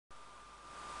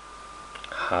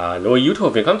Hallo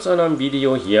YouTube, willkommen zu einem neuen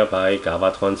Video hier bei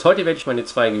Gavatrons. Heute werde ich meine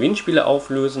zwei Gewinnspiele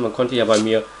auflösen. Man konnte ja bei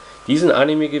mir diesen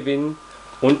Anime gewinnen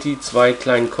und die zwei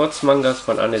kleinen Kurzmangas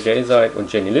von Anne Delseit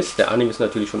und Jenny List. Der Anime ist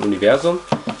natürlich von Universum.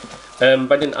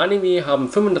 Bei den Anime haben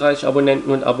 35 Abonnenten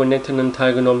und Abonnentinnen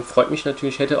teilgenommen. Freut mich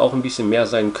natürlich, hätte auch ein bisschen mehr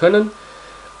sein können,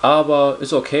 aber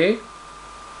ist okay.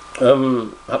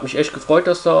 Hat mich echt gefreut,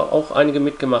 dass da auch einige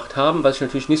mitgemacht haben. Was ich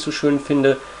natürlich nicht so schön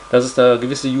finde, dass es da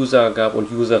gewisse User gab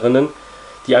und Userinnen,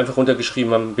 die einfach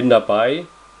runtergeschrieben haben, bin dabei,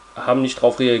 haben nicht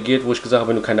darauf reagiert, wo ich gesagt habe,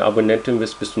 wenn du keine Abonnentin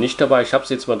bist, bist du nicht dabei. Ich habe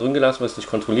es jetzt mal drin gelassen, weil ich es nicht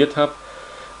kontrolliert habe.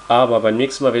 Aber beim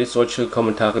nächsten Mal werde ich solche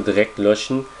Kommentare direkt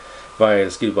löschen, weil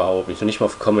es geht überhaupt nicht. Und nicht mal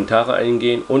auf Kommentare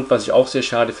eingehen. Und was ich auch sehr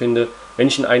schade finde, wenn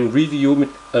ich in einem Review mit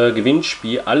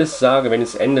Gewinnspiel alles sage, wenn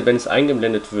es endet, wenn es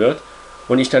eingeblendet wird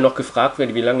und ich dann noch gefragt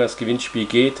werde, wie lange das Gewinnspiel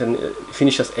geht, dann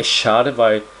finde ich das echt schade,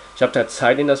 weil ich habe da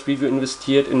Zeit in das Review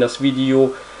investiert, in das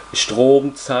Video,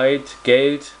 Strom, Zeit,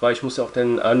 Geld, weil ich muss ja auch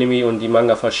den Anime und die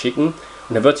Manga verschicken.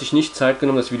 Und da wird sich nicht Zeit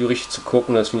genommen, das Video richtig zu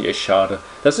gucken. Das finde ich echt schade.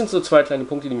 Das sind so zwei kleine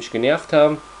Punkte, die mich genervt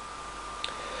haben.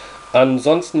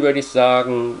 Ansonsten würde ich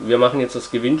sagen, wir machen jetzt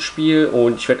das Gewinnspiel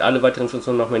und ich werde alle weiteren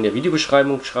Informationen nochmal in der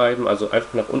Videobeschreibung schreiben. Also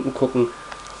einfach nach unten gucken.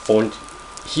 Und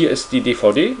hier ist die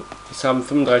DVD. Es haben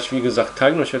 35, wie gesagt,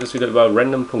 Teilnehmer. Ich werde das wieder über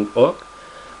random.org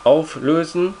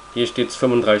auflösen. Hier steht es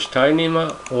 35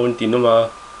 Teilnehmer und die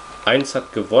Nummer 1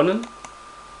 hat gewonnen.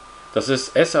 Das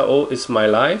ist SAO is my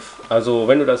life. Also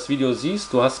wenn du das Video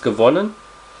siehst, du hast gewonnen.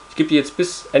 Ich gebe dir jetzt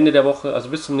bis Ende der Woche, also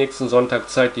bis zum nächsten Sonntag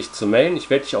Zeit, dich zu melden. Ich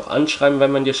werde dich auch anschreiben,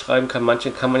 wenn man dir schreiben kann. Manche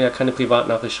kann man ja keine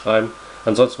Privatnachricht schreiben.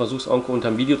 Ansonsten versuch's irgendwo unter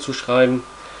dem Video zu schreiben.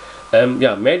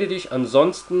 Ja, melde dich.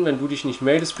 Ansonsten, wenn du dich nicht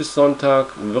meldest bis Sonntag,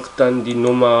 wird dann die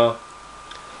Nummer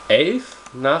 11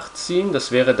 nachziehen.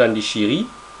 Das wäre dann die Ciri.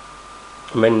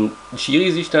 Und wenn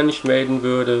Ciri sich dann nicht melden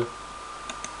würde,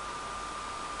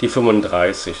 die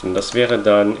 35. Und das wäre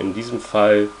dann in diesem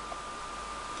Fall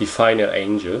die Final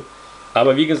Angel.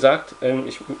 Aber wie gesagt,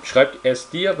 ich schreibe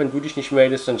erst dir, wenn du dich nicht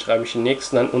meldest, dann schreibe ich den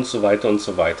nächsten an und so weiter und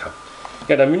so weiter.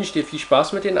 Ja, dann wünsche ich dir viel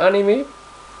Spaß mit den Anime.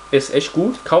 Ist echt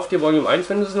gut. Kauf dir Volume 1,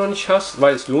 wenn du es noch nicht hast,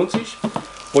 weil es lohnt sich.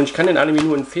 Und ich kann den Anime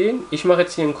nur empfehlen. Ich mache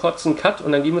jetzt hier einen kurzen Cut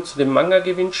und dann gehen wir zu dem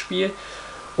Manga-Gewinnspiel.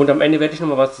 Und am Ende werde ich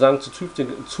nochmal was sagen zu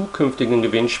zukünftigen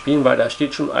Gewinnspielen, weil da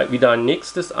steht schon wieder ein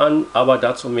nächstes an, aber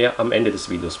dazu mehr am Ende des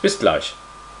Videos. Bis gleich.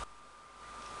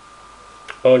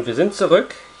 Und wir sind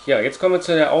zurück. Ja, jetzt kommen wir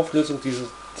zu der Auflösung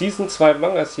diesen zwei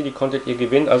Mangas hier, die konntet ihr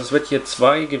gewinnen. Also es wird hier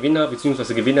zwei Gewinner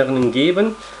bzw. Gewinnerinnen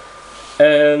geben.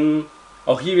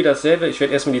 Auch hier wieder dasselbe. Ich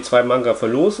werde erstmal die zwei Manga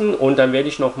verlosen und dann werde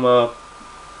ich nochmal,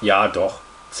 ja doch,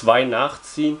 zwei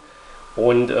nachziehen.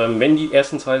 Und wenn die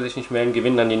ersten zwei sich nicht melden,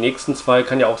 gewinnen dann die nächsten zwei.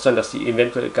 Kann ja auch sein, dass die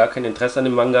eventuell gar kein Interesse an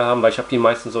dem Manga haben, weil ich habe die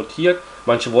meisten sortiert.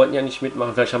 Manche wollten ja nicht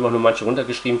mitmachen, vielleicht haben auch nur manche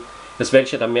runtergeschrieben. Das werde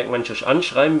ich ja dann merken, wenn ich euch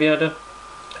anschreiben werde.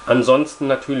 Ansonsten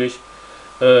natürlich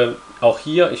auch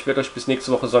hier, ich werde euch bis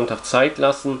nächste Woche Sonntag Zeit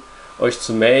lassen, euch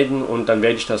zu melden. Und dann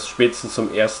werde ich das spätestens zum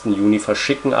 1. Juni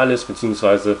verschicken alles,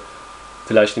 beziehungsweise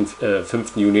vielleicht den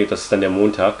 5. Juni, das ist dann der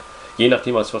Montag. Je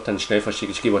nachdem, was wird dann schnell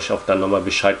verschickt. Ich gebe euch auch dann nochmal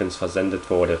Bescheid, wenn es versendet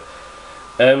wurde.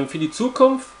 Für die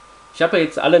Zukunft, ich habe ja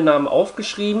jetzt alle Namen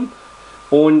aufgeschrieben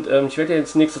und ich werde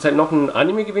jetzt in nächster Zeit noch ein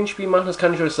Anime-Gewinnspiel machen, das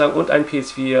kann ich euch sagen, und ein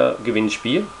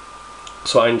PS4-Gewinnspiel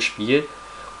zu einem Spiel.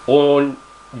 Und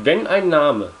wenn ein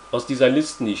Name aus dieser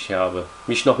Liste, die ich habe,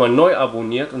 mich nochmal neu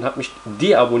abonniert und hat mich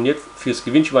deabonniert fürs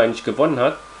Gewinnspiel, weil er nicht gewonnen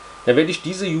hat, dann werde ich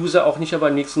diese User auch nicht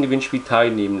beim nächsten Gewinnspiel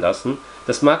teilnehmen lassen.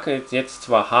 Das mag jetzt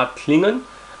zwar hart klingen,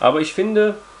 aber ich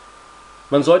finde,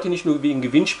 man sollte nicht nur wegen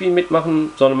Gewinnspielen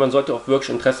mitmachen, sondern man sollte auch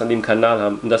wirklich Interesse an dem Kanal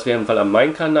haben. Und das wäre im Fall an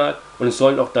meinem Kanal. Und es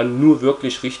sollen auch dann nur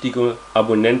wirklich richtige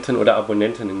Abonnenten oder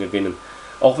Abonnentinnen gewinnen.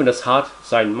 Auch wenn das hart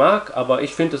sein mag, aber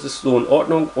ich finde, das ist so in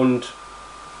Ordnung und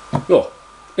ja,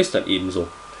 ist dann eben so.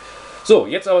 So,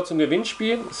 jetzt aber zum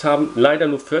Gewinnspiel. Es haben leider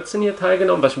nur 14 hier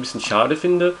teilgenommen, was ich ein bisschen schade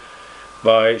finde,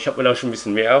 weil ich habe mir da schon ein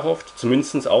bisschen mehr erhofft.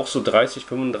 Zumindest auch so 30,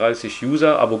 35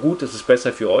 User, aber gut, das ist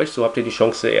besser für euch, so habt ihr die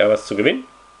Chance eher was zu gewinnen.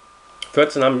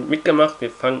 14 haben mitgemacht, wir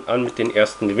fangen an mit den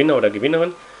ersten Gewinner oder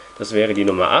Gewinnerin. Das wäre die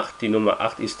Nummer 8. Die Nummer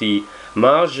 8 ist die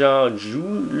maryam,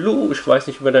 ich weiß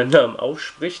nicht, wie man deinen Namen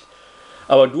ausspricht.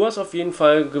 Aber du hast auf jeden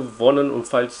Fall gewonnen und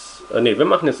falls, ne, wir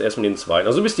machen jetzt erstmal den zweiten.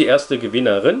 Also du bist die erste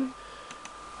Gewinnerin.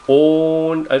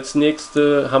 Und als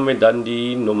nächste haben wir dann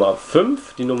die Nummer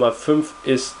 5. Die Nummer 5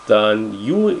 ist dann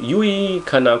Yui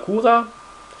Kanakura.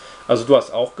 Also du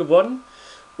hast auch gewonnen.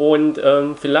 Und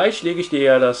vielleicht lege ich dir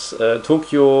ja das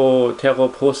Tokyo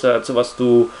Terror Poster dazu, was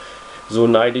du so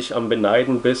neidisch am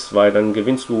Beneiden bist, weil dann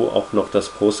gewinnst du auch noch das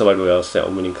Poster, weil du ja das ja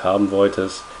unbedingt haben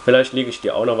wolltest. Vielleicht lege ich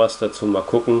dir auch noch was dazu, mal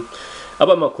gucken.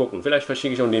 Aber mal gucken, vielleicht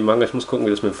verschicke ich auch den Manga, ich muss gucken, wie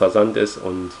das mit dem Versand ist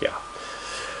und ja.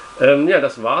 Ja,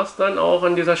 das war's dann auch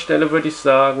an dieser Stelle, würde ich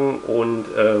sagen. Und,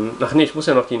 ach nee, ich muss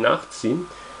ja noch die nachziehen.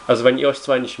 Also wenn ihr euch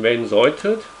zwei nicht melden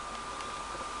solltet,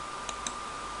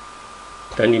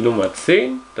 dann die Nummer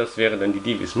 10, das wäre dann die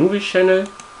DivisMovieChannel.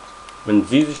 Wenn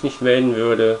sie sich nicht melden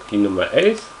würde, die Nummer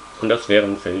 11 und das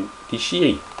wären für die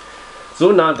Ciri.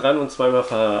 So nah dran und zweimal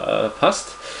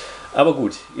verpasst. Aber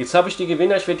gut, jetzt habe ich die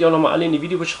Gewinner, ich werde die auch nochmal alle in die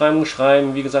Videobeschreibung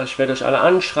schreiben. Wie gesagt, ich werde euch alle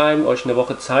anschreiben, euch eine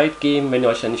Woche Zeit geben. Wenn ihr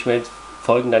euch dann nicht meldet,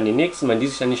 folgen dann die nächsten. Wenn die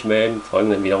sich dann nicht melden, folgen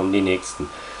dann wiederum die nächsten.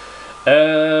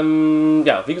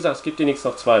 Ja, wie gesagt, es gibt demnächst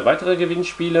noch 2 weitere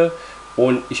Gewinnspiele.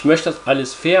 Und ich möchte das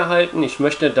alles fair halten. Ich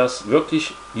möchte, dass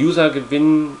wirklich User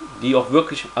gewinnen, die auch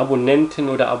wirklich Abonnenten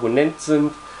oder Abonnent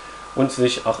sind und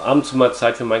sich auch ab und zu mal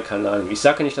Zeit für meinen Kanal nehmen. Ich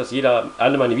sage ja nicht, dass jeder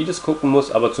alle meine Videos gucken muss,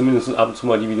 aber zumindest ab und zu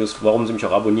mal die Videos, warum sie mich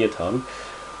auch abonniert haben.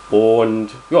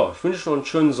 Und ja, ich wünsche noch einen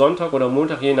schönen Sonntag oder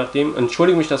Montag, je nachdem.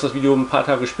 Entschuldige mich, dass das Video ein paar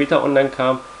Tage später online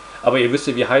kam. Aber ihr wisst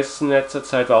ja, wie heiß es in letzter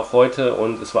Zeit war, auch heute.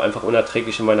 Und es war einfach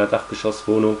unerträglich in meiner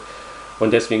Dachgeschosswohnung.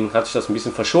 Und deswegen hat sich das ein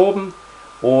bisschen verschoben.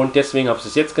 Und deswegen habe ich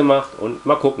es jetzt gemacht und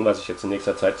mal gucken, was ich jetzt in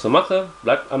nächster Zeit so mache.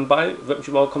 Bleibt am Ball, würde mich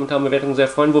über eure Kommentare und Bewertungen sehr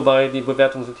freuen, wobei die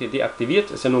Bewertungen sind hier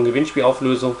deaktiviert, ist ja nur eine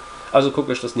Gewinnspielauflösung. Also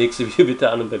guckt euch das nächste Video bitte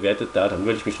an und bewertet da, dann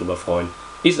würde ich mich drüber freuen.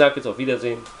 Ich sage jetzt auf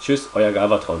Wiedersehen, tschüss, euer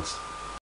Gavatrons.